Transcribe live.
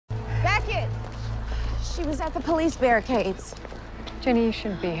She was at the police barricades. Jenny, you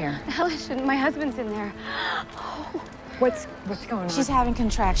shouldn't be here. Hell, I shouldn't. My husband's in there. What's going on? She's having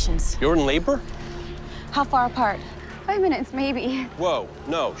contractions. You're in labor? How far apart? 5 minutes, maybe. Whoa,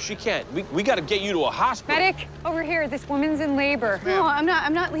 no, she can't. We gotta get you to a hospital. Medic, over here. This woman's in labor. No, I'm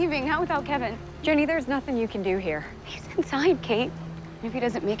not leaving. Not without Kevin. Jenny, there's nothing you can do here. He's inside, Kate. And if he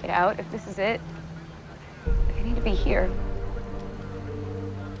doesn't make it out, if this is it, I need to be here.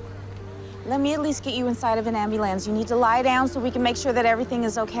 Let me at least get you inside of an ambulance. You need to lie down so we can make sure that everything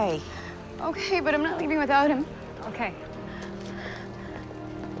is okay. Okay, but I'm not leaving without him. Okay.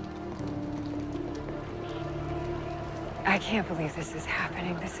 I can't believe this is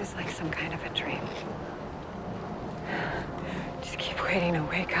happening. This is like some kind of a dream. Just keep waiting to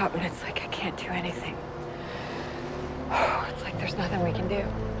wake up, and it's like I can't do anything. It's like there's nothing we can do.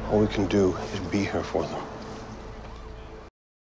 All we can do is be here for them.